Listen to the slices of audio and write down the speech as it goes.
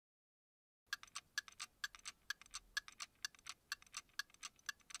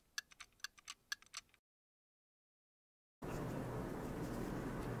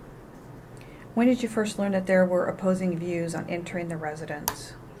When did you first learn that there were opposing views on entering the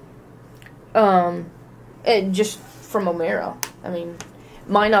residence? Just from O'Mara. I mean,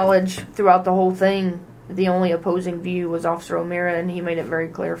 my knowledge throughout the whole thing, the only opposing view was Officer O'Mara, and he made it very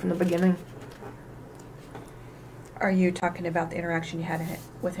clear from the beginning. Are you talking about the interaction you had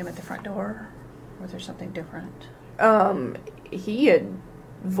with him at the front door? Or was there something different? He had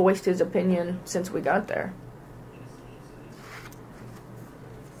voiced his opinion since we got there.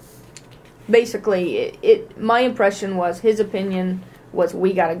 Basically, my impression was his opinion was,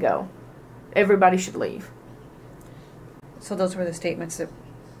 we gotta go. Everybody should leave. So those were the statements that...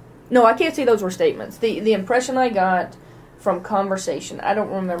 No, I can't say those were statements. The impression I got from conversation, I don't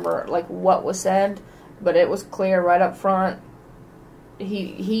remember like what was said, but it was clear right up front.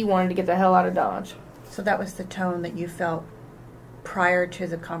 He wanted to get the hell out of Dodge. So that was the tone that you felt prior to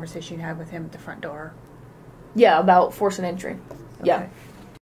the conversation you had with him at the front door? Yeah, about forcing entry. Okay. Yeah.